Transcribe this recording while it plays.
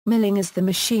Milling is the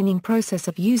machining process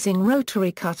of using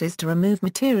rotary cutters to remove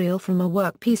material from a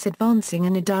workpiece advancing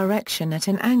in a direction at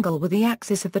an angle with the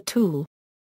axis of the tool.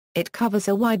 It covers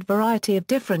a wide variety of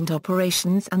different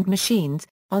operations and machines,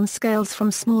 on scales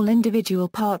from small individual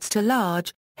parts to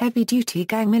large, heavy-duty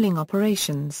gang milling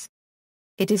operations.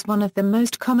 It is one of the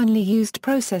most commonly used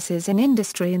processes in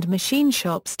industry and machine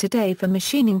shops today for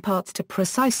machining parts to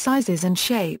precise sizes and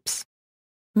shapes.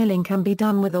 Milling can be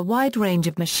done with a wide range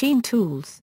of machine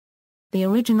tools. The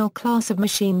original class of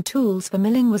machine tools for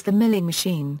milling was the milling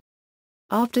machine.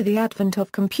 After the advent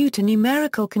of computer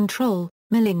numerical control,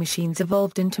 milling machines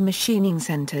evolved into machining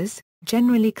centers,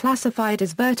 generally classified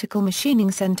as vertical machining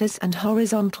centers and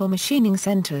horizontal machining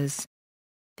centers.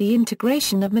 The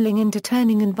integration of milling into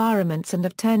turning environments and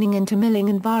of turning into milling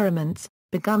environments,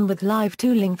 begun with live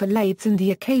tooling for lathes and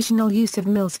the occasional use of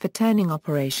mills for turning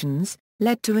operations,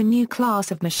 led to a new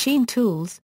class of machine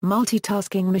tools,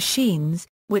 multitasking machines,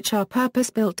 which are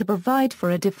purpose-built to provide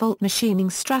for a default machining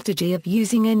strategy of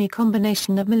using any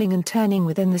combination of milling and turning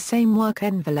within the same work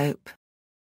envelope.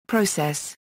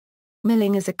 Process.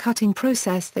 Milling is a cutting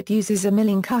process that uses a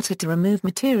milling cutter to remove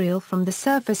material from the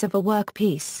surface of a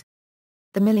workpiece.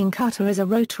 The milling cutter is a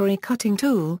rotary cutting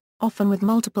tool, often with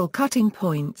multiple cutting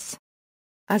points.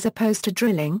 As opposed to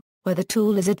drilling, where the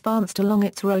tool is advanced along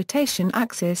its rotation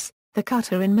axis, the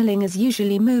cutter in milling is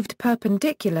usually moved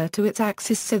perpendicular to its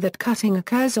axis so that cutting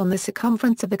occurs on the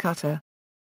circumference of the cutter.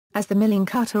 As the milling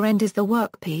cutter enters the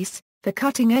workpiece, the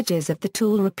cutting edges of the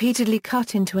tool repeatedly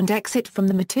cut into and exit from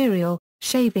the material,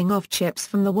 shaving off chips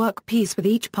from the workpiece with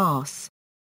each pass.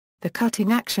 The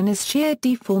cutting action is shear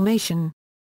deformation.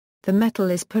 The metal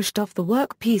is pushed off the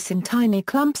workpiece in tiny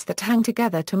clumps that hang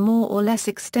together to more or less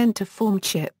extent to form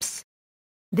chips.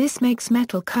 This makes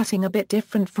metal cutting a bit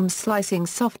different from slicing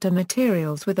softer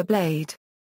materials with a blade.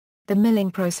 The milling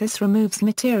process removes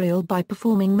material by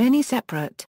performing many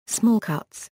separate, small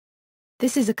cuts.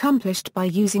 This is accomplished by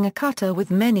using a cutter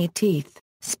with many teeth,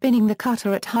 spinning the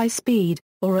cutter at high speed,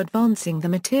 or advancing the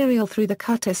material through the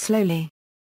cutter slowly.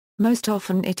 Most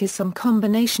often it is some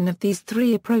combination of these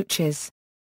three approaches.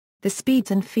 The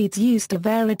speeds and feeds used are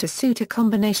varied to suit a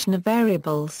combination of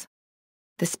variables.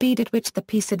 The speed at which the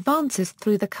piece advances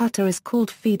through the cutter is called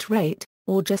feed rate,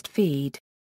 or just feed.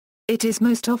 It is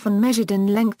most often measured in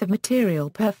length of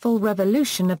material per full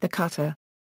revolution of the cutter.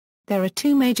 There are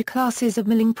two major classes of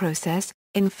milling process.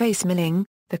 In face milling,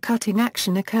 the cutting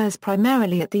action occurs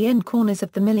primarily at the end corners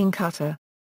of the milling cutter.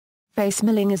 Face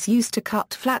milling is used to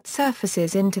cut flat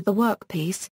surfaces into the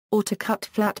workpiece, or to cut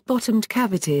flat-bottomed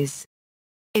cavities.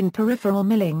 In peripheral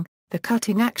milling, the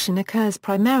cutting action occurs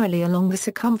primarily along the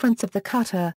circumference of the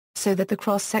cutter, so that the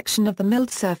cross-section of the milled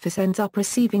surface ends up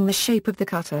receiving the shape of the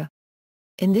cutter.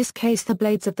 In this case the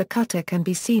blades of the cutter can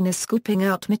be seen as scooping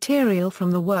out material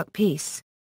from the workpiece.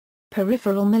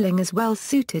 Peripheral milling is well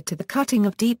suited to the cutting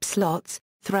of deep slots,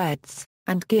 threads,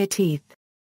 and gear teeth.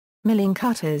 Milling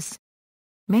cutters.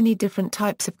 Many different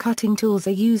types of cutting tools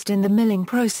are used in the milling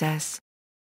process.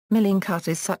 Milling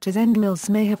cutters such as end mills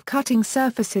may have cutting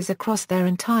surfaces across their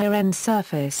entire end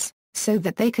surface, so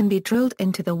that they can be drilled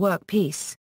into the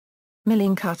workpiece.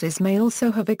 Milling cutters may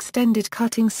also have extended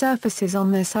cutting surfaces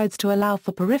on their sides to allow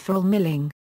for peripheral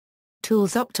milling.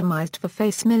 Tools optimized for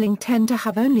face milling tend to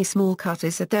have only small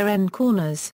cutters at their end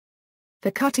corners.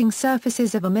 The cutting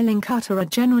surfaces of a milling cutter are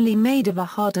generally made of a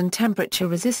hard and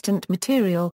temperature-resistant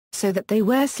material, so that they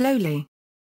wear slowly.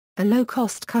 A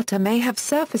low-cost cutter may have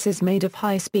surfaces made of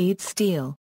high-speed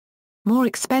steel. More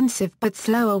expensive but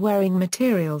slower-wearing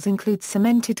materials include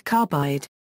cemented carbide.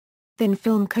 Thin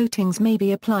film coatings may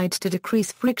be applied to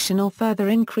decrease friction or further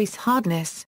increase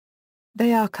hardness.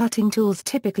 They are cutting tools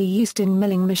typically used in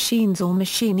milling machines or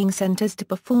machining centers to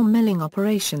perform milling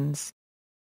operations.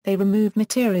 They remove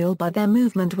material by their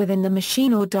movement within the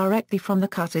machine or directly from the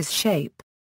cutter's shape.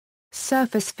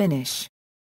 Surface finish.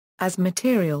 As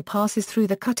material passes through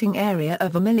the cutting area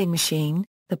of a milling machine,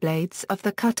 the blades of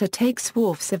the cutter take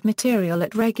swaths of material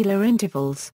at regular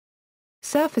intervals.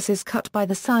 Surfaces cut by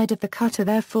the side of the cutter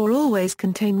therefore always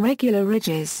contain regular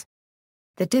ridges.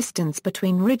 The distance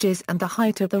between ridges and the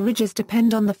height of the ridges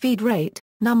depend on the feed rate,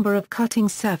 number of cutting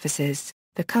surfaces,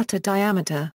 the cutter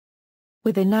diameter.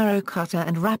 With a narrow cutter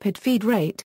and rapid feed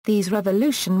rate, these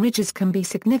revolution ridges can be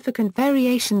significant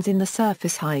variations in the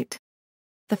surface height.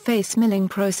 The face milling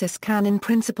process can in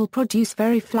principle produce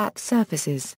very flat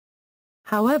surfaces.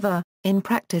 However, in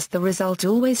practice the result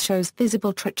always shows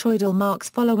visible trapezoidal marks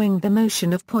following the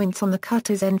motion of points on the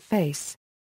cutter's end face.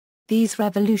 These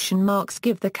revolution marks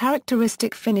give the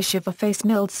characteristic finish of a face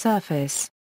milled surface.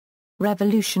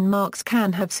 revolution marks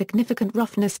can have significant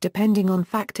roughness depending on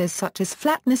factors such as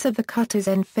flatness of the cutter's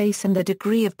end face and the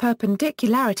degree of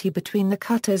perpendicularity between the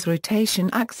cutter's rotation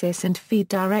axis and feed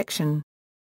direction.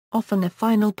 Often a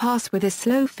final pass with a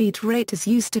slow feed rate is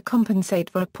used to compensate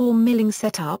for a poor milling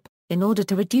setup, in order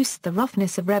to reduce the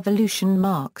roughness of revolution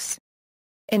marks.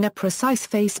 In a precise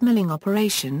face milling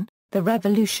operation, the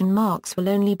revolution marks will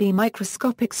only be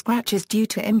microscopic scratches due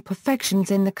to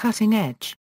imperfections in the cutting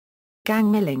edge.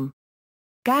 Gang milling.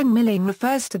 Gang milling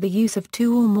refers to the use of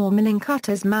two or more milling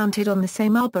cutters mounted on the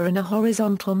same arbor in a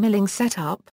horizontal milling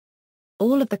setup.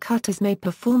 All of the cutters may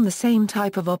perform the same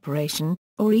type of operation,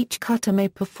 or each cutter may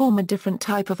perform a different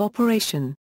type of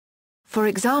operation. For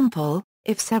example,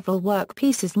 if several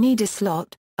workpieces need a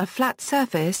slot, a flat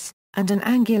surface, and an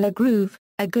angular groove,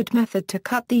 a good method to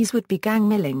cut these would be gang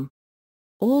milling.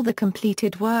 All the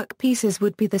completed workpieces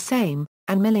would be the same,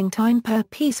 and milling time per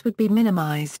piece would be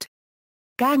minimized.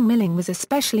 Gang milling was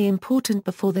especially important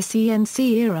before the CNC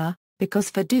era,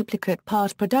 because for duplicate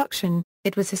part production,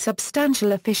 it was a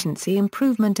substantial efficiency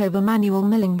improvement over manual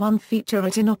milling one feature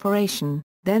in operation,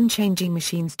 then changing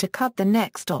machines to cut the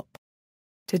next stop.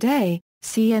 Today,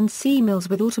 CNC mills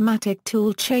with automatic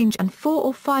tool change and 4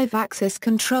 or 5-axis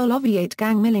control obviate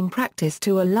gang milling practice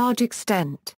to a large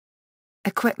extent.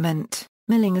 Equipment.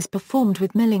 Milling is performed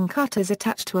with milling cutters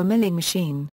attached to a milling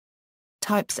machine.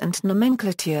 Types and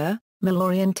nomenclature. Mill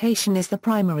orientation is the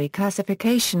primary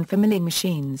classification for milling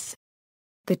machines.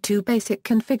 The two basic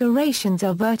configurations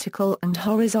are vertical and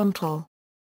horizontal.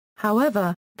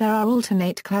 However, there are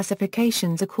alternate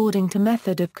classifications according to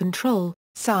method of control,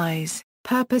 size,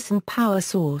 purpose and power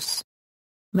source.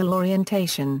 Mill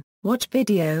orientation. Watch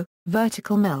video,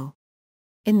 vertical mill.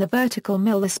 In the vertical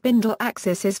mill the spindle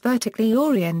axis is vertically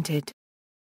oriented.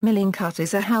 Milling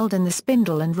cutters are held in the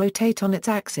spindle and rotate on its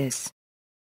axis.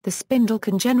 The spindle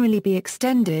can generally be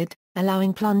extended,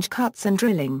 allowing plunge cuts and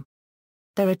drilling.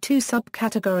 There are two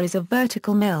subcategories of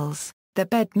vertical mills, the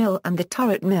bed mill and the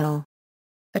turret mill.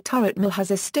 A turret mill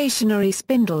has a stationary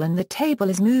spindle and the table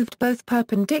is moved both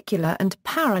perpendicular and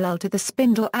parallel to the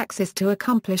spindle axis to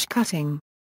accomplish cutting.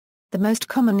 The most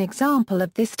common example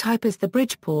of this type is the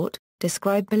Bridgeport,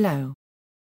 described below.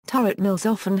 Turret mills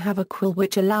often have a quill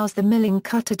which allows the milling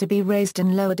cutter to be raised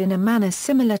and lowered in a manner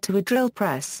similar to a drill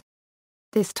press.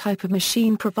 This type of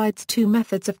machine provides two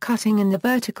methods of cutting in the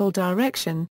vertical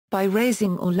direction, by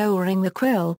raising or lowering the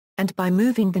quill, and by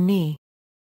moving the knee.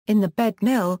 In the bed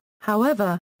mill,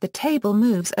 however, the table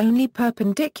moves only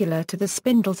perpendicular to the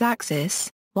spindle's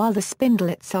axis, while the spindle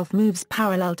itself moves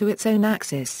parallel to its own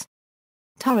axis.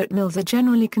 Turret mills are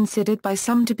generally considered by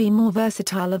some to be more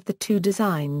versatile of the two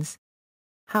designs.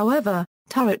 However,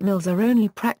 turret mills are only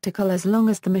practical as long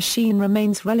as the machine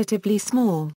remains relatively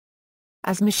small.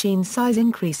 As machine size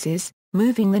increases,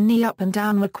 moving the knee up and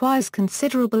down requires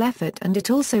considerable effort and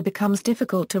it also becomes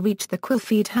difficult to reach the quill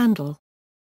feed handle.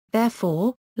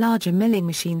 Therefore, larger milling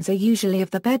machines are usually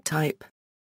of the bed type.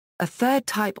 A third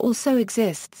type also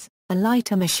exists, a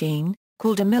lighter machine,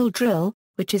 called a mill drill,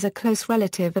 which is a close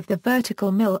relative of the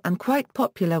vertical mill and quite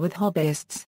popular with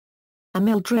hobbyists. A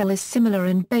mill drill is similar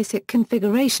in basic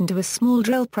configuration to a small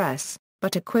drill press,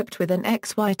 but equipped with an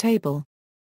XY table.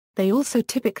 They also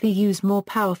typically use more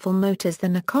powerful motors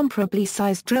than a comparably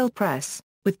sized drill press,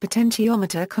 with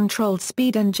potentiometer-controlled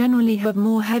speed and generally have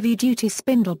more heavy-duty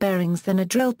spindle bearings than a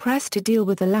drill press to deal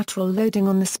with the lateral loading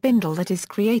on the spindle that is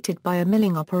created by a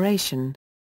milling operation.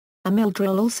 A mill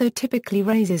drill also typically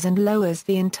raises and lowers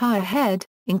the entire head,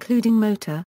 including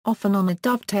motor, often on a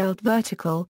dovetailed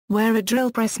vertical, where a drill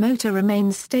press motor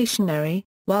remains stationary,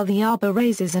 while the arbor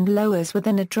raises and lowers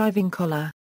within a driving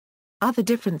collar. Other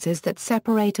differences that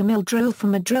separate a mill drill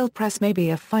from a drill press may be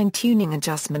a fine-tuning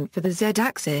adjustment for the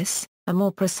Z-axis, a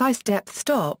more precise depth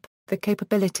stop, the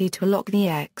capability to lock the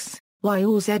X, Y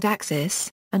or Z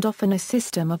axis, and often a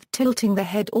system of tilting the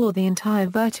head or the entire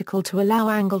vertical to allow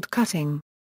angled cutting.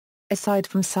 Aside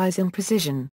from size and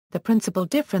precision, the principal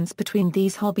difference between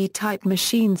these hobby-type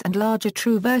machines and larger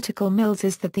true vertical mills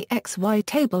is that the XY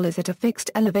table is at a fixed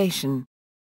elevation.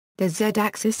 The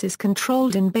Z-axis is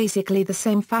controlled in basically the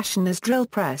same fashion as drill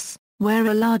press, where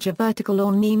a larger vertical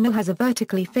or knee mill has a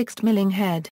vertically fixed milling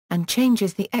head, and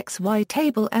changes the XY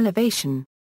table elevation.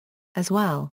 As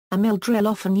well, a mill drill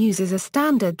often uses a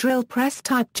standard drill press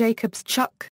type Jacobs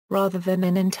chuck, rather than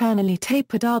an internally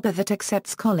tapered arbor that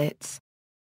accepts collets.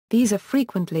 These are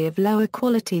frequently of lower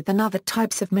quality than other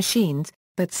types of machines,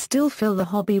 but still fill the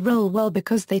hobby role well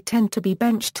because they tend to be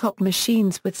bench-top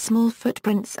machines with small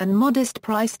footprints and modest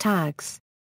price tags.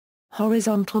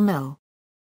 Horizontal mill.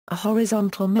 A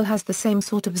horizontal mill has the same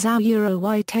sort of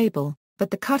XY table, but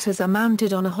the cutters are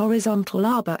mounted on a horizontal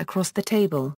arbor across the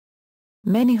table.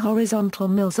 Many horizontal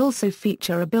mills also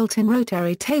feature a built-in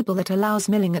rotary table that allows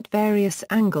milling at various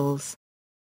angles.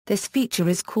 This feature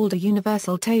is called a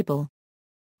universal table.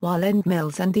 While end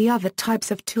mills and the other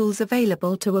types of tools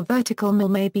available to a vertical mill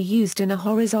may be used in a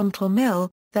horizontal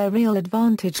mill, their real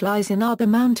advantage lies in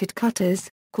arbor-mounted cutters,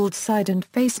 called side and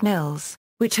face mills,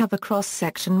 which have a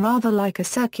cross-section rather like a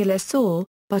circular saw,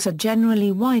 but are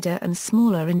generally wider and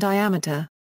smaller in diameter.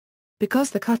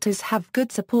 Because the cutters have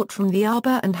good support from the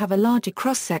arbor and have a larger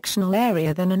cross-sectional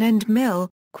area than an end mill,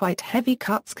 quite heavy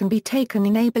cuts can be taken,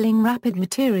 enabling rapid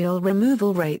material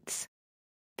removal rates.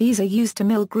 These are used to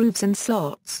mill grooves and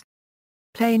slots.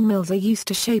 Plane mills are used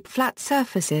to shape flat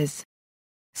surfaces.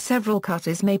 Several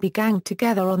cutters may be ganged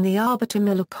together on the arbor to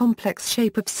mill a complex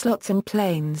shape of slots and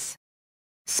planes.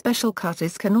 Special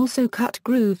cutters can also cut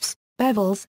grooves,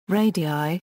 bevels,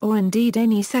 radii, or indeed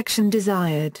any section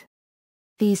desired.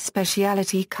 These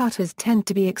specialty cutters tend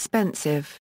to be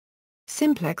expensive.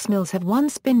 Simplex mills have one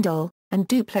spindle, and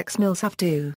duplex mills have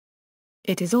two.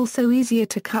 It is also easier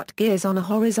to cut gears on a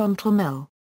horizontal mill.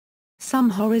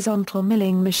 Some horizontal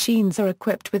milling machines are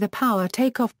equipped with a power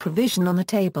takeoff provision on the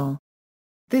table.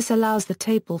 This allows the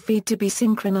table feed to be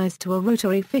synchronized to a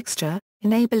rotary fixture,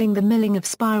 enabling the milling of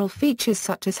spiral features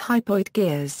such as hypoid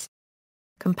gears.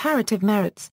 Comparative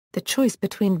merits: the choice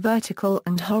between vertical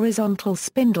and horizontal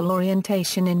spindle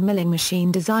orientation in milling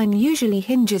machine design usually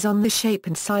hinges on the shape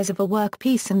and size of a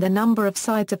workpiece and the number of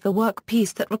sides of the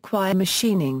workpiece that require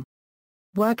machining.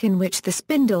 Work in which the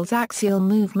spindle's axial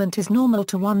movement is normal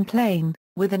to one plane,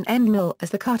 with an end mill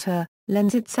as the cutter,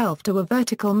 lends itself to a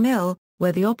vertical mill,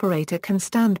 where the operator can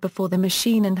stand before the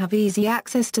machine and have easy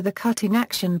access to the cutting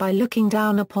action by looking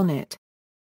down upon it.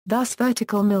 Thus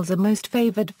vertical mills are most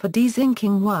favored for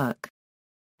dezinking work.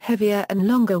 Heavier and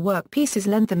longer workpieces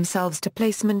lend themselves to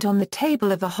placement on the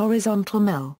table of a horizontal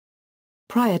mill.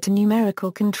 Prior to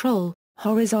numerical control,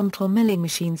 horizontal milling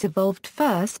machines evolved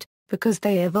first, because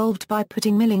they evolved by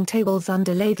putting milling tables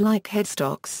under lathe-like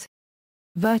headstocks.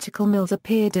 Vertical mills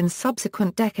appeared in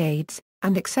subsequent decades,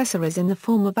 and accessories in the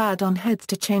form of add-on heads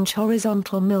to change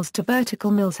horizontal mills to vertical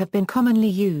mills have been commonly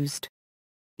used.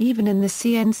 Even in the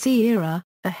CNC era,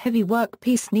 a heavy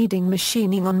workpiece needing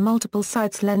machining on multiple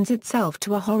sides lends itself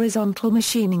to a horizontal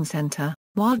machining center,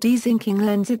 while dezinking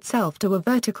lends itself to a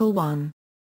vertical one.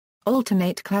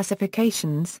 Alternate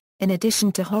classifications: in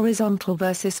addition to horizontal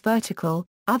versus vertical,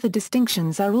 other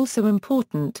distinctions are also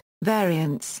important.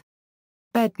 Variants.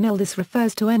 Bed mill: this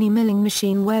refers to any milling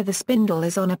machine where the spindle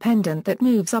is on a pendant that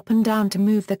moves up and down to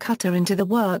move the cutter into the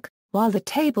work, while the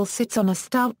table sits on a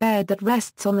stout bed that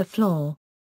rests on the floor.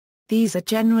 These are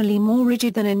generally more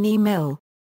rigid than a knee mill.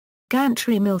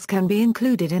 Gantry mills can be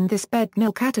included in this bed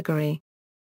mill category.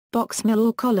 Box mill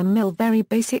or column mill: very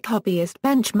basic hobbyist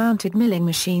bench-mounted milling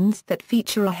machines that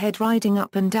feature a head riding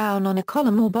up and down on a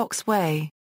column or box way.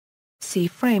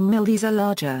 C-frame mill: these are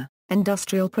larger,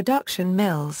 industrial production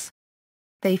mills.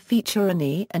 They feature a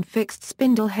knee and fixed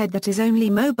spindle head that is only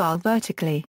mobile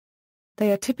vertically.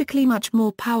 They are typically much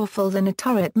more powerful than a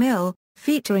turret mill,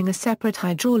 featuring a separate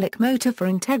hydraulic motor for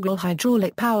integral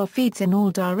hydraulic power feeds in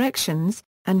all directions,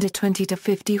 and a 20 to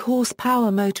 50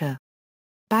 horsepower motor.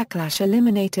 Backlash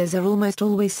eliminators are almost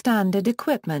always standard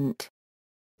equipment.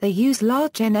 They use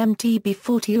large NMTB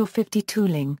 40 or 50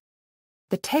 tooling.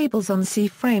 The tables on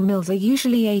C-frame mills are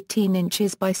usually 18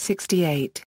 inches by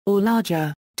 68, or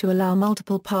larger, to allow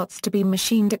multiple parts to be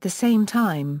machined at the same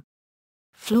time.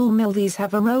 Floor mill: these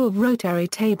have a row of rotary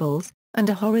tables, and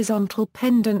a horizontal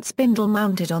pendant spindle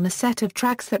mounted on a set of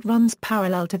tracks that runs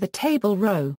parallel to the table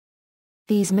row.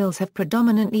 These mills have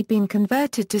predominantly been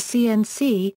converted to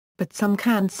CNC, but some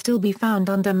can still be found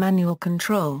under manual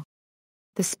control.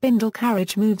 The spindle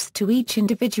carriage moves to each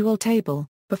individual table,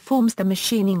 performs the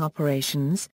machining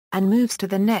operations, and moves to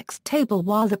the next table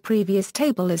while the previous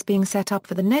table is being set up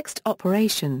for the next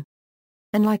operation.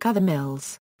 Unlike other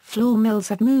mills, floor mills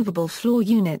have movable floor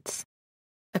units.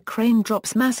 A crane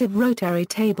drops massive rotary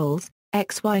tables,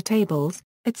 XY tables,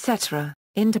 etc.,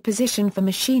 into position for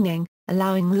machining,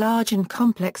 allowing large and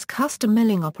complex custom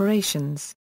milling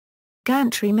operations.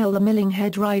 Gantry mill: the milling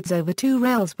head rides over two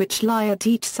rails which lie at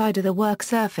each side of the work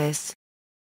surface.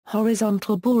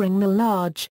 Horizontal boring mill: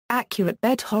 large, accurate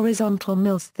bed horizontal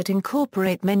mills that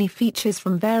incorporate many features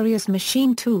from various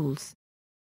machine tools.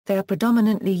 They are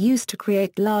predominantly used to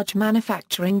create large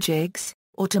manufacturing jigs,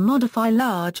 or to modify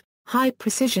large,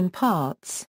 high-precision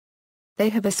parts. They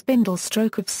have a spindle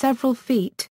stroke of several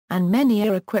feet, and many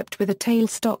are equipped with a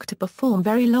tailstock to perform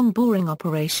very long boring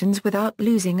operations without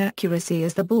losing accuracy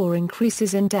as the bore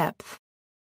increases in depth.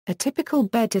 A typical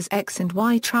bed has X and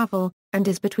Y travel, and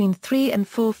is between 3 and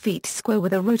 4 feet square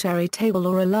with a rotary table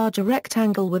or a larger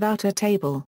rectangle without a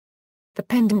table. The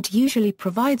pendant usually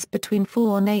provides between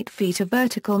 4 and 8 feet of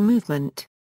vertical movement.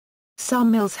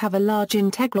 Some mills have a large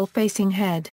integral facing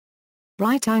head.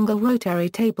 Right-angle rotary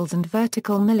tables and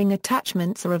vertical milling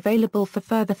attachments are available for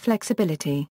further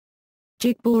flexibility.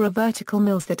 Jig bore are vertical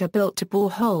mills that are built to bore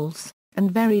holes,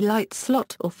 and very light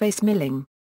slot or face milling.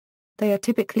 They are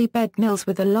typically bed mills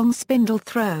with a long spindle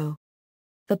throw.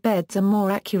 The beds are more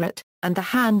accurate, and the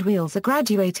hand wheels are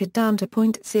graduated down to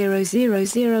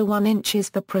 .0001 inches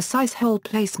for precise hole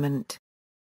placement.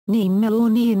 Knee mill or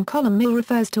knee and column mill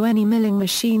refers to any milling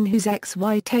machine whose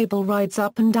XY table rides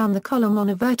up and down the column on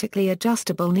a vertically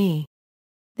adjustable knee.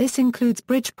 This includes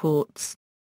Bridgeports.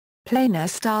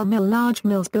 Planer-style mill, large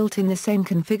mills built in the same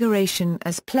configuration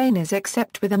as planers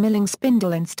except with a milling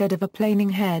spindle instead of a planing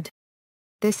head.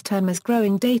 This term is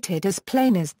growing dated as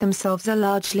planers themselves are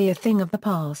largely a thing of the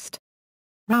past.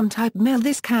 Ram-type mill.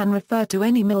 This can refer to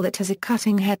any mill that has a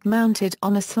cutting head mounted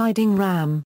on a sliding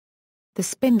ram. The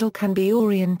spindle can be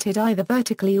oriented either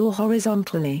vertically or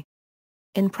horizontally.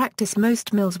 In practice,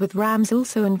 most mills with rams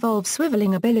also involve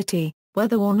swiveling ability,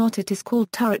 whether or not it is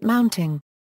called turret mounting.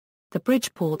 The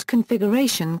Bridgeport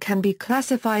configuration can be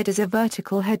classified as a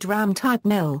vertical head ram-type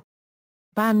mill.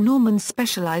 Van Norman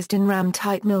specialized in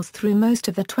ram-type mills through most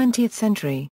of the 20th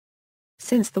century.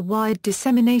 Since the wide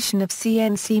dissemination of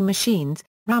CNC machines,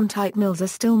 ram-type mills are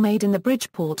still made in the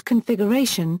Bridgeport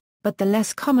configuration, but the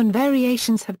less common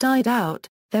variations have died out,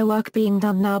 their work being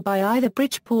done now by either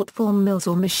Bridgeport form mills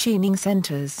or machining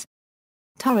centers.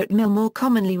 Turret mill, more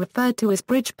commonly referred to as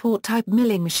Bridgeport-type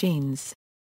milling machines.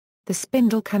 The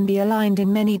spindle can be aligned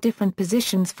in many different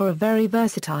positions for a very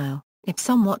versatile, if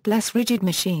somewhat less rigid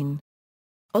machine.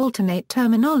 Alternate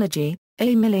terminology,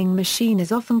 a milling machine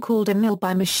is often called a mill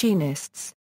by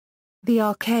machinists. The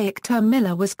archaic term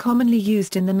miller was commonly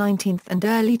used in the 19th and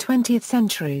early 20th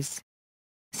centuries.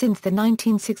 Since the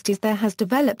 1960s there has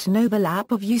developed an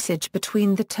overlap of usage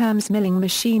between the terms milling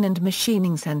machine and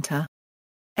machining center.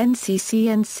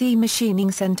 CNC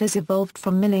machining centers evolved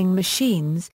from milling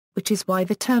machines, which is why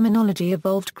the terminology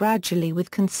evolved gradually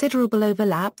with considerable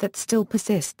overlap that still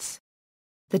persists.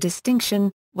 The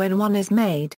distinction, when one is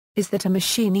made, is that a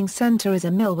machining center is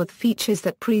a mill with features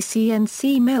that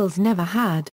pre-CNC mills never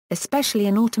had, especially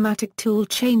an automatic tool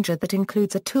changer that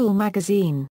includes a tool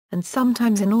magazine, and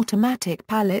sometimes an automatic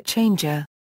pallet changer.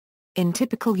 In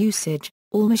typical usage,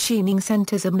 all machining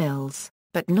centers are mills,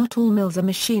 but not all mills are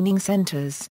machining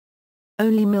centers.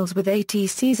 Only mills with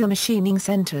ATCs are machining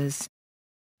centers.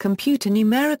 Computer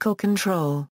numerical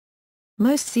control.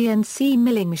 Most CNC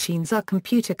milling machines are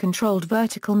computer-controlled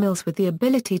vertical mills with the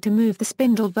ability to move the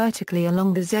spindle vertically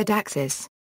along the Z-axis.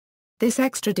 This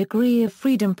extra degree of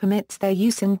freedom permits their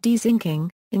use in dezinking,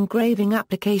 engraving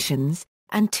applications,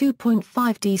 and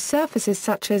 2.5D surfaces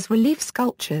such as relief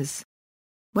sculptures.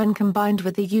 When combined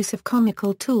with the use of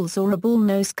conical tools or a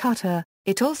ball-nose cutter,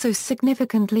 it also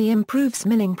significantly improves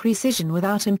milling precision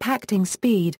without impacting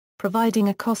speed, providing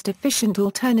a cost-efficient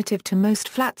alternative to most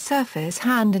flat-surface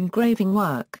hand engraving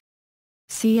work.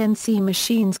 CNC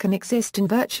machines can exist in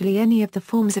virtually any of the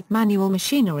forms of manual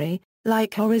machinery,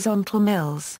 like horizontal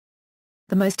mills.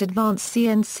 The most advanced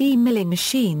CNC milling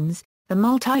machines, the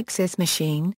multi-axis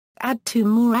machine, add 2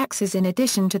 more axes in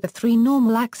addition to the 3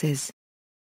 normal axes.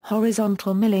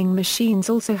 Horizontal milling machines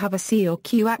also have a C or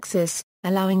Q axis,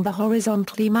 allowing the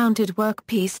horizontally mounted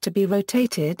workpiece to be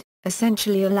rotated,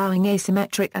 essentially allowing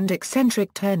asymmetric and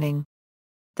eccentric turning.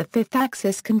 The 5th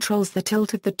axis controls the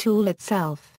tilt of the tool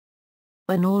itself.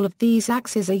 When all of these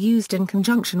axes are used in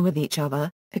conjunction with each other,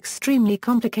 extremely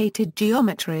complicated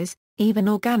geometries, even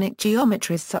organic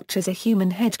geometries such as a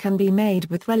human head, can be made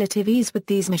with relative ease with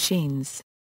these machines.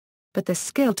 But the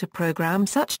skill to program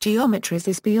such geometries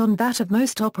is beyond that of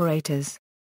most operators.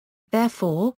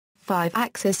 Therefore,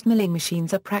 5-axis milling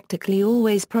machines are practically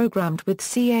always programmed with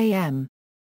CAM.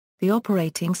 The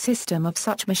operating system of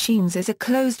such machines is a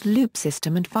closed-loop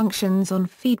system and functions on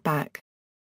feedback.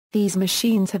 These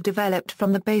machines have developed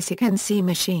from the basic NC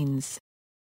machines.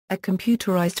 A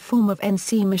computerized form of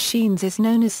NC machines is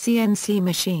known as CNC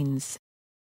machines.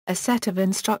 A set of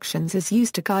instructions is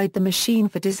used to guide the machine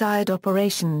for desired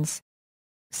operations.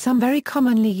 Some very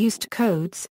commonly used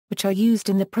codes, which are used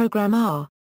in the program are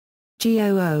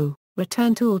GO0,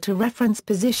 return tool to reference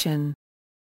position.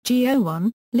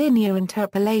 GO1, linear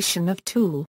interpolation of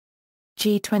tool.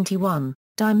 G21,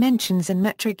 dimensions and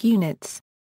metric units.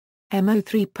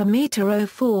 M03 per meter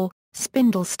 04,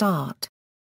 spindle start.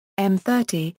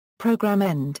 M30, program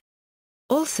end.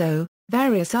 Also,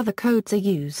 various other codes are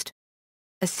used.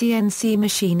 A CNC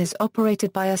machine is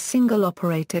operated by a single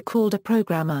operator called a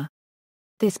programmer.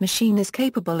 This machine is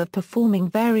capable of performing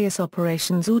various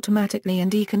operations automatically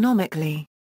and economically.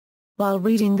 While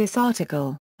reading this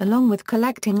article, along with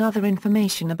collecting other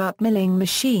information about milling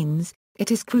machines, it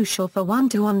is crucial for one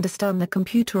to understand the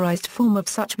computerized form of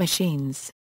such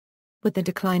machines. With the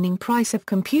declining price of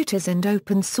computers and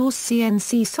open-source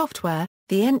CNC software,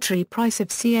 the entry price of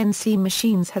CNC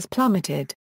machines has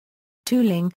plummeted.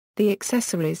 Tooling: the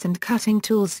accessories and cutting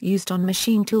tools used on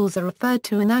machine tools are referred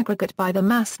to in aggregate by the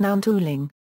mass noun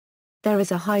tooling. There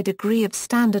is a high degree of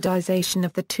standardization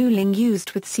of the tooling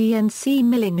used with CNC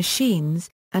milling machines,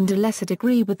 and a lesser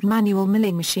degree with manual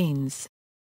milling machines.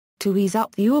 To ease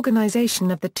up the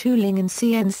organization of the tooling in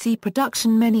CNC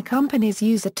production, many companies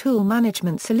use a tool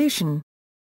management solution.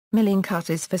 Milling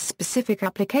cutters for specific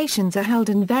applications are held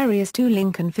in various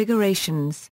tooling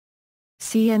configurations.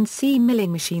 CNC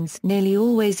milling machines nearly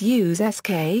always use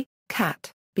SK,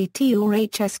 CAT, BT or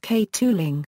HSK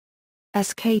tooling.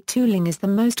 SK tooling is the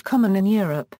most common in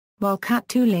Europe, while CAT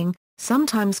tooling,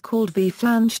 sometimes called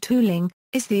V-flange tooling,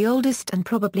 is the oldest and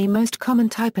probably most common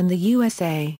type in the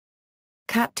USA.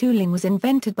 CAT tooling was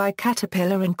invented by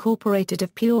Caterpillar Incorporated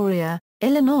of Peoria,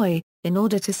 Illinois, in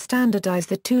order to standardize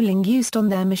the tooling used on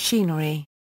their machinery.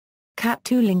 CAT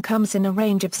tooling comes in a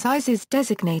range of sizes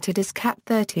designated as CAT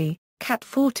 30, CAT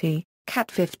 40, CAT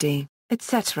 50,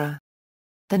 etc.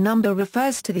 The number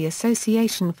refers to the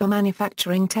Association for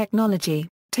Manufacturing Technology,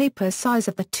 taper size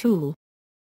of the tool.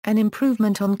 An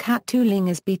improvement on CAT tooling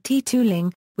is BT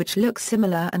tooling, which looks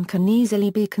similar and can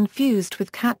easily be confused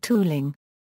with CAT tooling.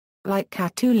 Like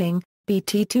CAT tooling,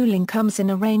 BT tooling comes in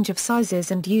a range of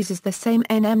sizes and uses the same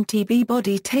NMTB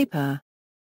body taper.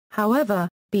 However,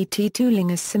 BT tooling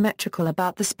is symmetrical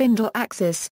about the spindle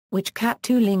axis, which CAT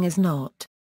tooling is not.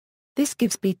 This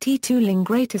gives BT tooling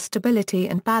greater stability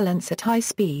and balance at high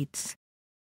speeds.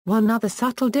 One other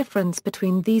subtle difference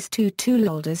between these two tool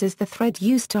holders is the thread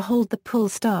used to hold the pull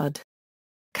stud.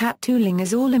 CAT tooling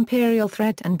is all imperial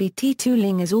thread and BT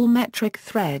tooling is all metric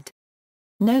thread.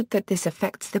 Note that this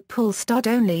affects the pull stud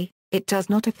only, it does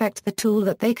not affect the tool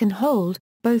that they can hold.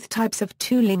 Both types of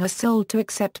tooling are sold to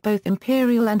accept both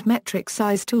imperial and metric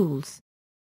size tools.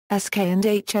 SK and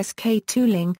HSK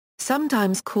tooling,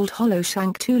 sometimes called hollow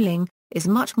shank tooling, is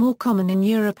much more common in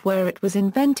Europe where it was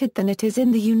invented than it is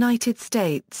in the United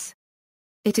States.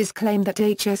 It is claimed that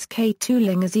HSK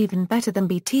tooling is even better than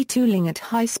BT tooling at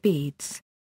high speeds.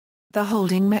 The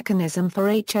holding mechanism for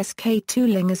HSK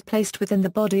tooling is placed within the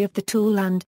body of the tool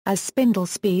and, as spindle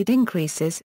speed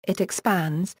increases, it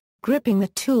expands, gripping the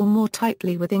tool more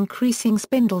tightly with increasing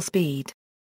spindle speed.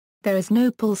 There is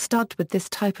no pull stud with this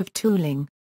type of tooling.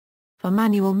 For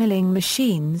manual milling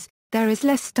machines, there is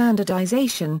less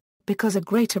standardization, because a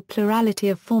greater plurality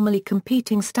of formally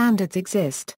competing standards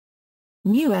exist.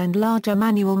 Newer and larger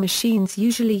manual machines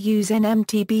usually use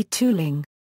NMTB tooling.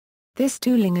 This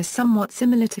tooling is somewhat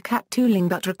similar to CAT tooling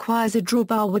but requires a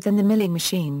drawbar within the milling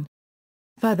machine.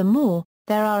 Furthermore,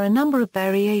 there are a number of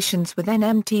variations with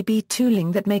NMTB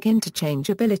tooling that make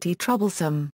interchangeability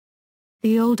troublesome.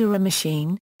 The older a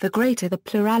machine, the greater the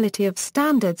plurality of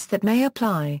standards that may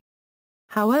apply.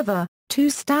 However, two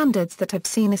standards that have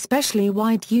seen especially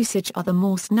wide usage are the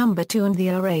Morse number 2 and the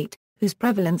R8, whose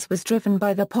prevalence was driven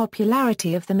by the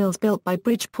popularity of the mills built by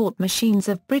Bridgeport Machines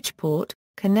of Bridgeport,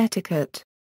 Connecticut.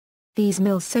 These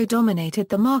mills so dominated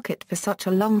the market for such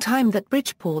a long time that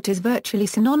Bridgeport is virtually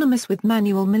synonymous with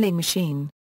manual milling machine.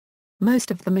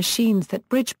 Most of the machines that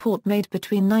Bridgeport made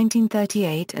between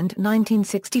 1938 and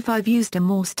 1965 used a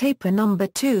Morse taper number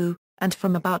 2, and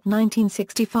from about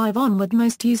 1965 onward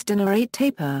most used an R8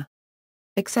 taper.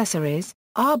 Accessories: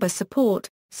 arbor support,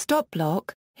 stop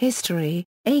block, history,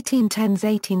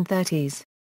 1810s-1830s.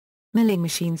 Milling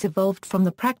machines evolved from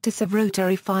the practice of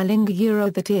rotary filing,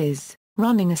 that is,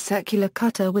 running a circular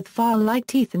cutter with file-like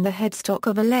teeth in the headstock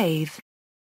of a lathe.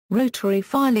 Rotary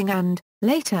filing and,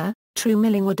 later, true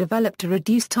milling were developed to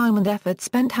reduce time and effort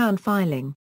spent hand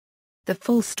filing. The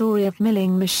full story of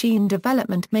milling machine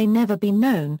development may never be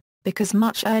known, because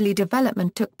much early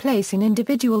development took place in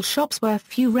individual shops where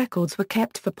few records were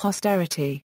kept for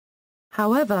posterity.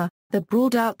 However, the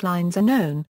broad outlines are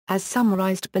known, as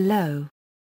summarized below.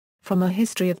 From a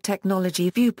history of technology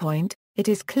viewpoint, it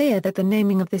is clear that the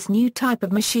naming of this new type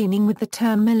of machining with the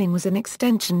term milling was an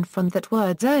extension from that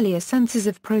word's earlier senses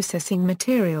of processing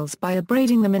materials by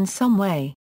abrading them in some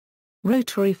way.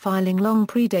 Rotary filing long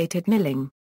predated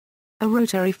milling. A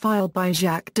rotary file by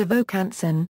Jacques de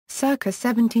Vaucanson, circa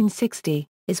 1760,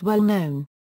 is well known.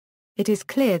 It is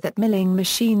clear that milling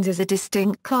machines as a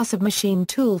distinct class of machine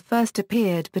tool first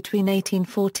appeared between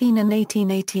 1814 and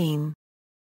 1818.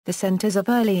 The centers of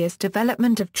earliest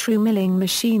development of true milling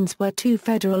machines were two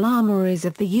federal armories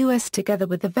of the U.S. together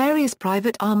with the various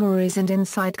private armories and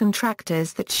inside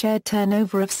contractors that shared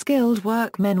turnover of skilled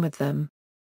workmen with them.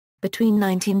 Between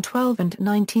 1912 and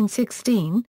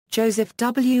 1916, Joseph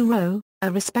W. Rowe,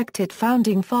 a respected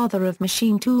founding father of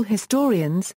machine tool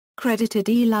historians, credited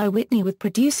Eli Whitney with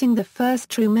producing the first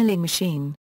true milling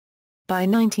machine. By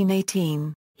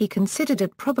 1918, he considered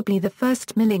it probably the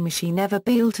first milling machine ever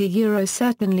built,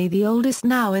 certainly the oldest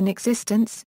now in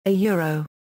existence,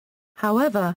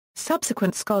 However,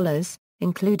 subsequent scholars,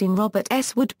 including Robert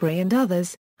S. Woodbury and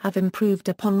others, have improved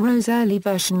upon Rowe's early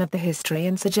version of the history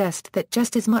and suggest that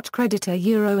just as much credit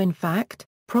in fact,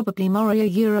 probably more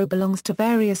belongs to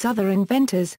various other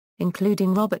inventors,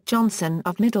 including Robert Johnson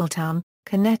of Middletown,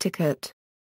 Connecticut.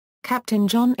 Captain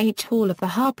John H. Hall of the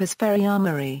Harper's Ferry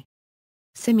Armory.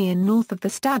 Simeon North of the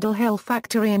Staddle Hill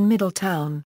Factory in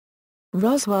Middletown.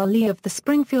 Roswell Lee of the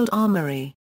Springfield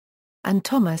Armory. And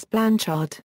Thomas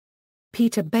Blanchard.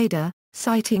 Peter Bader,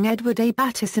 citing Edward A.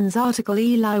 Battison's article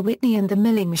Eli Whitney and the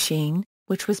Milling Machine,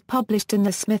 which was published in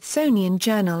the Smithsonian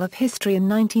Journal of History in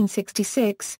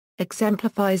 1966,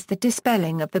 exemplifies the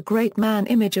dispelling of the great man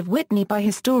image of Whitney by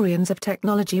historians of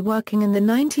technology working in the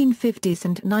 1950s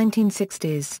and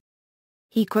 1960s.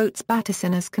 He quotes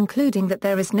Battison as concluding that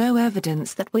there is no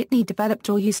evidence that Whitney developed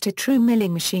or used a true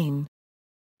milling machine.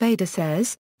 Bader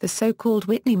says, the so-called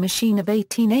Whitney machine of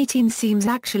 1818 seems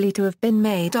actually to have been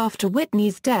made after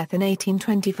Whitney's death in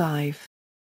 1825.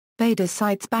 Bader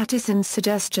cites Battison's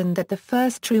suggestion that the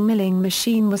first true milling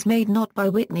machine was made not by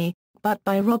Whitney, but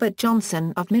by Robert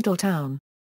Johnson of Middletown.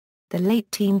 The late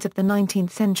teens of the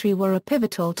 19th century were a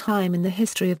pivotal time in the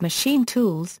history of machine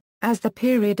tools, as the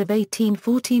period of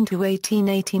 1814 to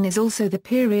 1818 is also the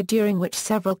period during which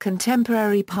several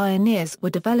contemporary pioneers were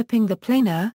developing the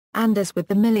planer, and as with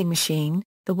the milling machine,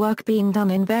 the work being done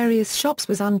in various shops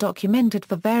was undocumented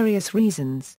for various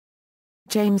reasons.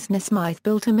 James Nesmith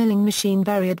built a milling machine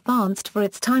very advanced for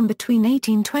its time between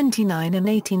 1829 and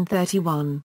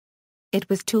 1831. It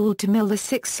was tooled to mill the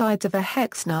 6 sides of a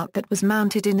hex nut that was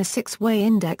mounted in a 6-way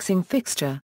indexing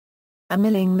fixture. A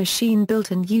milling machine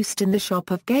built and used in the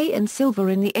shop of Gay and Silver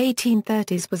in the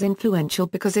 1830s was influential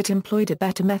because it employed a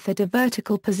better method of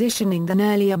vertical positioning than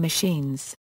earlier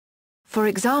machines. For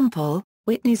example,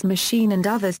 Whitney's machine and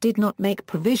others did not make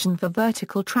provision for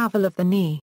vertical travel of the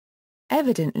knee.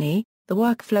 Evidently, the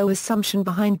workflow assumption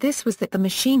behind this was that the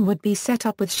machine would be set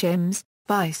up with shims,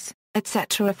 vise,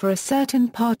 etc. for a certain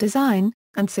part design,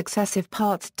 and successive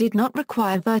parts did not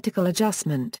require vertical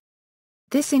adjustment.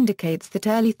 This indicates that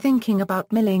early thinking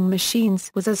about milling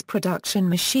machines was as production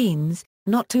machines,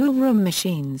 not tool-room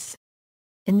machines.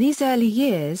 In these early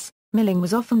years, milling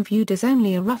was often viewed as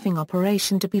only a roughing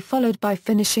operation to be followed by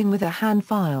finishing with a hand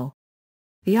file.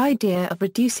 The idea of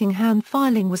reducing hand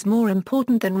filing was more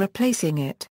important than replacing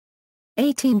it.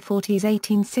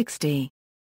 1840s–1860.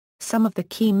 Some of the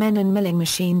key men in milling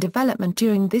machine development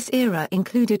during this era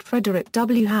included Frederick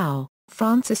W. Howe,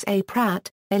 Francis A. Pratt,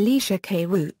 Elisha K.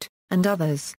 Root, and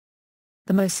others.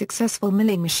 The most successful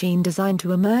milling machine designed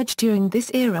to emerge during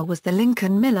this era was the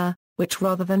Lincoln Miller, which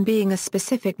rather than being a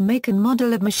specific make and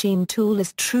model of machine tool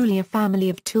is truly a family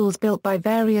of tools built by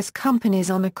various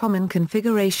companies on a common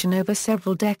configuration over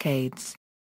several decades.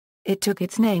 It took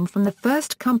its name from the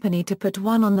first company to put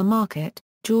one on the market,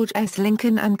 George S.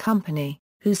 Lincoln and Company,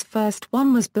 whose first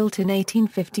one was built in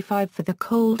 1855 for the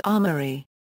Cold Armory.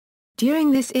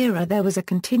 During this era there was a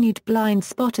continued blind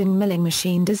spot in milling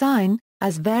machine design,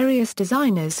 as various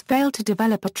designers failed to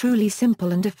develop a truly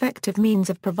simple and effective means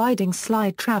of providing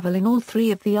slide travel in all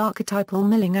 3 of the archetypal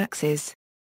milling axes.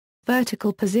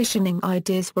 Vertical positioning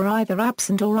ideas were either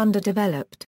absent or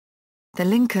underdeveloped. The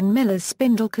Lincoln Miller's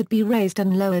spindle could be raised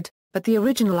and lowered, but the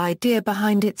original idea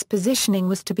behind its positioning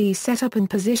was to be set up in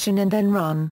position and then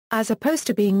run, as opposed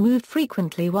to being moved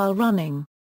frequently while running.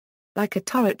 Like a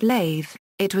turret lathe,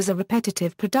 it was a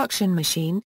repetitive production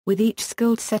machine, with each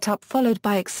skilled setup followed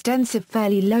by extensive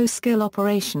fairly low-skill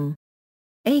operation.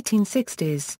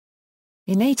 1860s.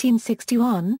 In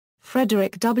 1861,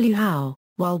 Frederick W. Howe,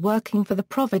 while working for the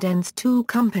Providence Tool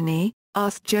Company,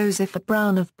 asked Joseph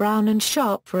Brown of Brown &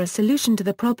 Sharp for a solution to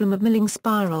the problem of milling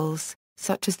spirals,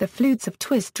 such as the flutes of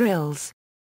twist drills.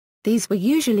 These were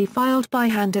usually filed by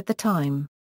hand at the time.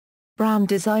 Brown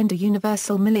designed a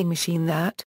universal milling machine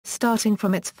that, starting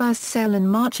from its first sale in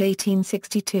March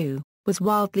 1862, was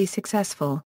wildly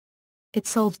successful. It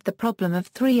solved the problem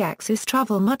of 3-axis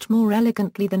travel much more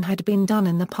elegantly than had been done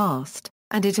in the past,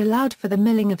 and it allowed for the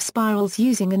milling of spirals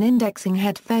using an indexing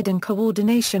head fed in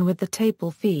coordination with the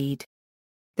table feed.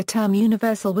 The term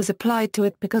universal was applied to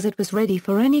it because it was ready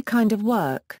for any kind of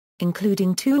work,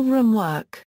 including toolroom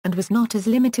work, and was not as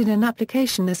limited in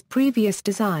application as previous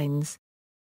designs.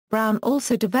 Brown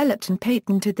also developed and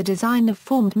patented the design of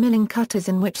formed milling cutters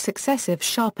in which successive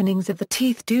sharpenings of the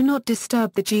teeth do not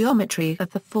disturb the geometry of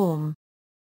the form.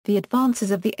 The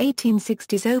advances of the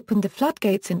 1860s opened the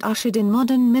floodgates and ushered in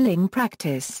modern milling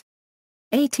practice.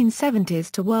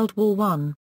 1870s to World War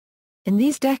I. In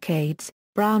these decades,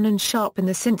 Brown and Sharp and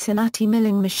the Cincinnati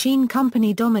Milling Machine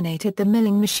Company dominated the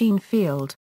milling machine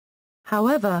field.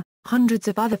 However, hundreds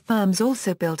of other firms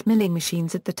also built milling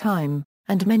machines at the time,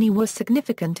 and many were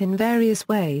significant in various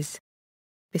ways.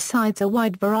 Besides a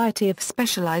wide variety of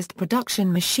specialized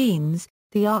production machines,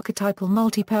 the archetypal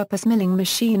multi-purpose milling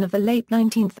machine of the late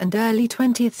 19th and early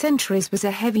 20th centuries was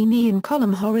a heavy knee and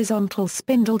column horizontal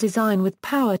spindle design with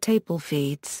power table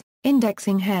feeds,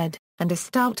 indexing head, and a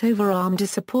stout overarm to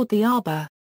support the arbor.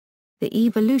 The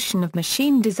evolution of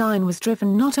machine design was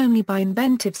driven not only by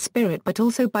inventive spirit but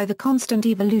also by the constant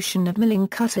evolution of milling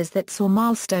cutters that saw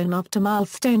milestone after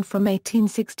milestone from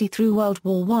 1860 through World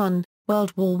War I,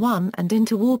 and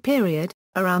interwar period.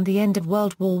 Around the end of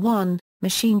World War I,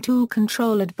 machine tool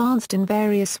control advanced in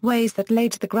various ways that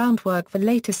laid the groundwork for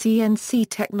later CNC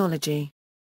technology.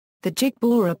 The jig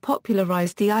borer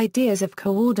popularized the ideas of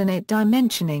coordinate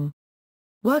dimensioning,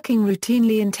 working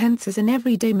routinely in tense as an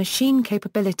everyday machine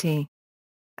capability,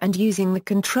 and using the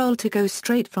control to go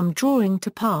straight from drawing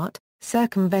to part,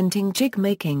 circumventing jig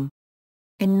making.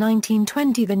 In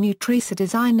 1920 the new tracer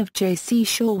design of J.C.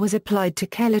 Shaw was applied to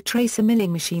Keller tracer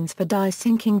milling machines for die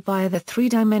sinking via the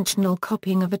three-dimensional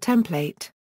copying of a template.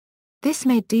 This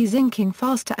made desinking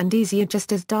faster and easier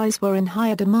just as dies were in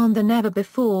higher demand than ever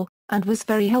before, and was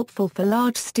very helpful for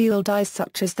large steel dies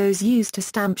such as those used to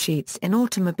stamp sheets in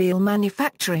automobile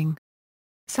manufacturing.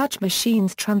 Such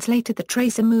machines translated the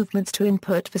tracer movements to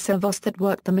input for servos that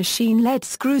worked the machine-led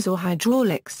screws or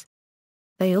hydraulics.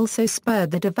 They also spurred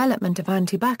the development of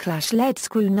anti-backlash lead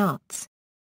screw nuts.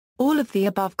 All of the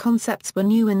above concepts were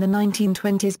new in the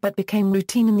 1920s but became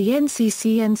routine in the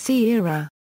NC-CNC era.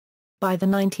 By the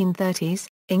 1930s,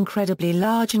 incredibly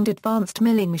large and advanced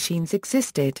milling machines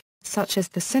existed, such as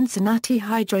the Cincinnati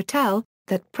Hydrotel,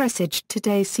 that presaged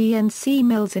today's CNC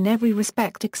mills in every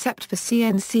respect except for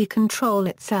CNC control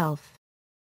itself.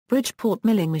 Bridgeport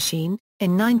milling machine.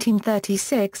 In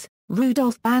 1936,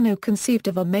 Rudolph Banno conceived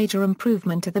of a major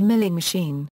improvement to the milling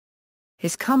machine.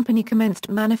 His company commenced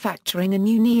manufacturing a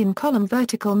new knee and column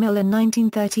vertical mill in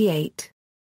 1938.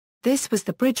 This was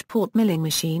the Bridgeport milling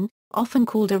machine, often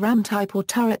called a ram-type or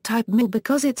turret-type mill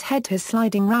because its head has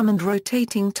sliding ram and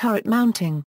rotating turret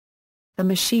mounting. The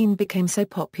machine became so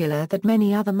popular that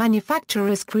many other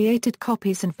manufacturers created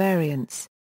copies and variants.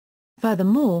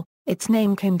 Furthermore, its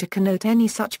name came to connote any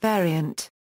such variant.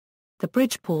 The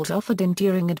Bridgeport offered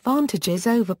enduring advantages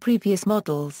over previous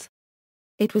models.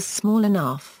 It was small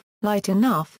enough, light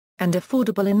enough, and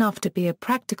affordable enough to be a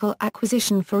practical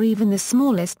acquisition for even the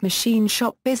smallest machine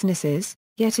shop businesses,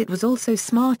 yet it was also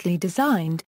smartly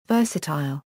designed,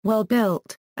 versatile,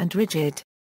 well-built, and rigid.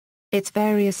 Its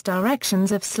various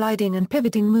directions of sliding and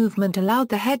pivoting movement allowed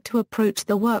the head to approach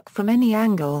the work from any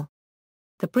angle.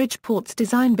 The Bridgeport's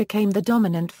design became the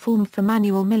dominant form for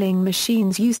manual milling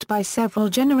machines used by several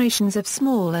generations of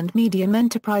small and medium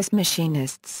enterprise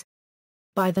machinists.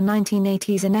 By the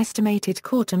 1980s an estimated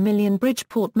 250,000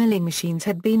 Bridgeport milling machines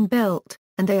had been built,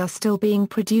 and they are still being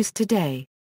produced today.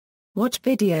 Watch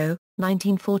video,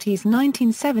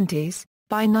 1940s-1970s.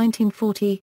 By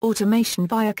 1940, automation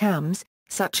via cams,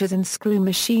 such as unscrew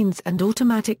machines and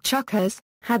automatic chuckers,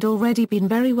 had already been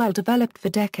very well developed for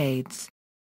decades.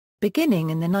 Beginning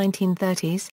in the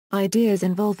 1930s, ideas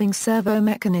involving servo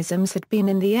mechanisms had been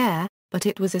in the air, but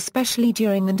it was especially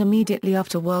during and immediately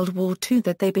after World War II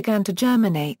that they began to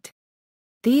germinate.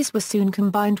 These were soon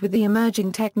combined with the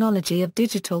emerging technology of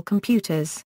digital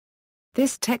computers.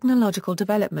 This technological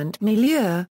development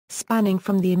milieu, spanning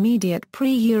from the immediate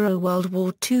pre-Euro World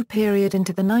War II period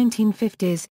into the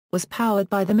 1950s, was powered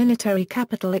by the military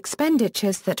capital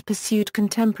expenditures that pursued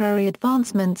contemporary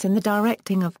advancements in the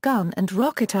directing of gun and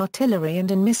rocket artillery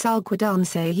and in missile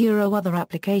guidance. Other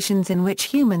applications in which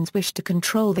humans wished to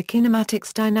control the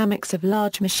kinematics dynamics of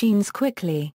large machines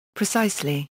quickly,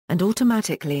 precisely, and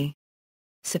automatically.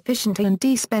 Sufficient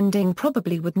A&D spending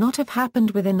probably would not have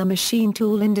happened within the machine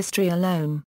tool industry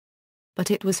alone.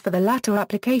 But it was for the latter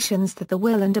applications that the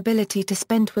will and ability to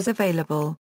spend was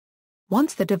available.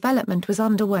 Once the development was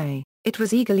underway, it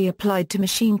was eagerly applied to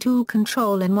machine tool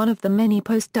control in one of the many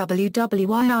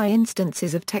post-WWII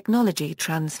instances of technology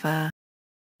transfer.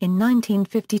 In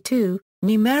 1952,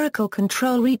 numerical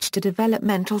control reached a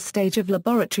developmental stage of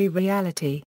laboratory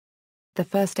reality. The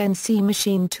first NC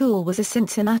machine tool was a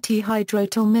Cincinnati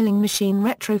hydrotool milling machine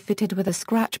retrofitted with a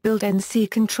scratch-built NC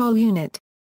control unit.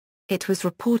 It was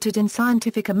reported in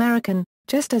Scientific American,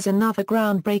 just as another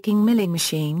groundbreaking milling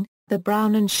machine, the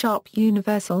Brown & Sharp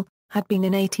Universal, had been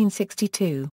in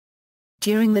 1862.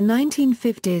 During the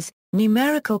 1950s,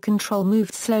 numerical control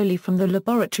moved slowly from the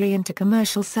laboratory into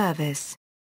commercial service.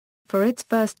 For its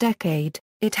first decade,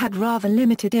 it had rather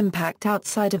limited impact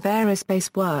outside of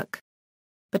aerospace work.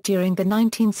 But during the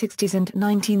 1960s and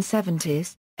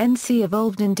 1970s, NC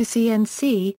evolved into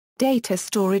CNC, data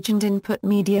storage and input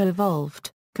media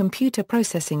evolved, computer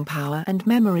processing power and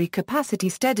memory capacity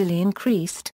steadily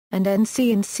increased, and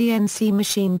NC and CNC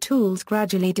machine tools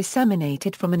gradually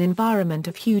disseminated from an environment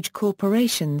of huge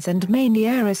corporations and mainly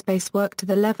aerospace work to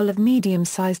the level of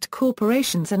medium-sized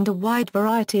corporations and a wide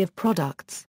variety of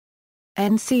products.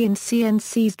 NC and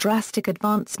CNC's drastic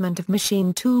advancement of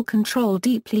machine tool control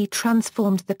deeply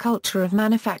transformed the culture of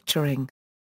manufacturing.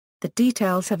 The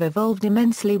details have evolved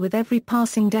immensely with every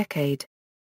passing decade.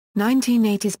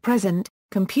 1980s present,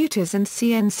 computers and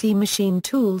CNC machine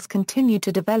tools continue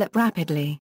to develop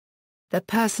rapidly. The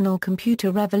personal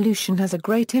computer revolution has a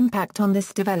great impact on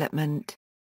this development.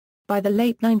 By the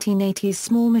late 1980s,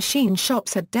 small machine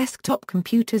shops had desktop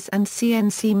computers and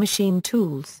CNC machine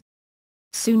tools.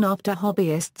 Soon after,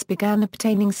 hobbyists began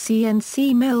obtaining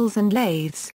CNC mills and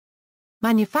lathes.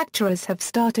 Manufacturers have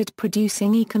started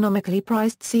producing economically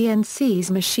priced CNCs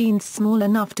machines small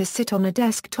enough to sit on a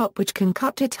desktop which can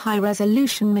cut its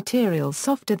high-resolution material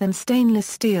softer than stainless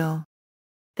steel.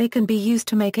 They can be used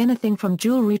to make anything from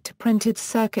jewelry to printed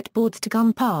circuit boards to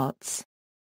gun parts.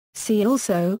 See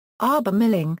also, arbor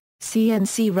milling,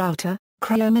 CNC router,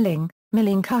 cryo-milling,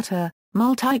 milling cutter,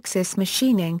 multi-axis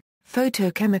machining,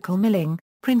 photochemical milling,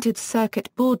 printed circuit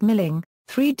board milling,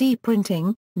 3D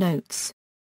printing. Notes.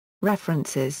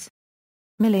 References.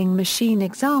 Milling machine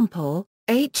example,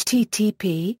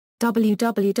 http,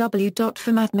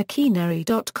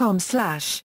 www.formatmachinery.com/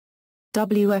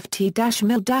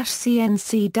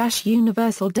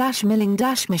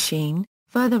 WFT-mill-CNC-universal-milling-machine.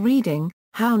 Further reading,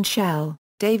 Hounshell,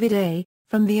 David A.,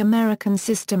 From the American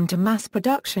System to Mass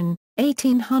Production,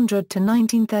 1800 to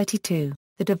 1932.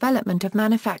 The Development of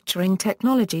Manufacturing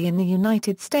Technology in the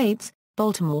United States,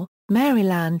 Baltimore,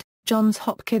 Maryland, Johns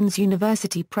Hopkins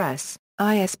University Press,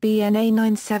 ISBN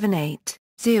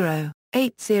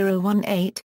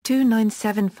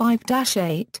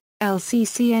A978-0-8018-2975-8,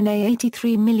 LCCNA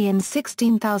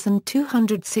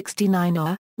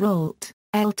 83016269. Rolt,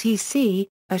 LTC,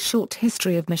 A Short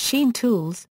History of Machine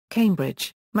Tools,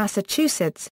 Cambridge,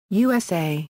 Massachusetts,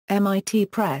 USA, MIT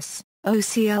Press.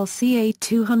 OCLCA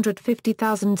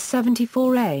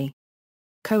 250074A.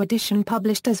 Co-edition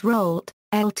published as Rolt,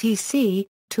 LTC,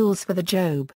 Tools for the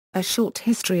Job, A Short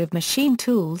History of Machine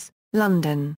Tools,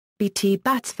 London, B.T.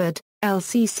 Batsford,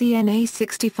 LCCNA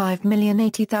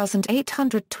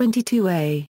 65080822A.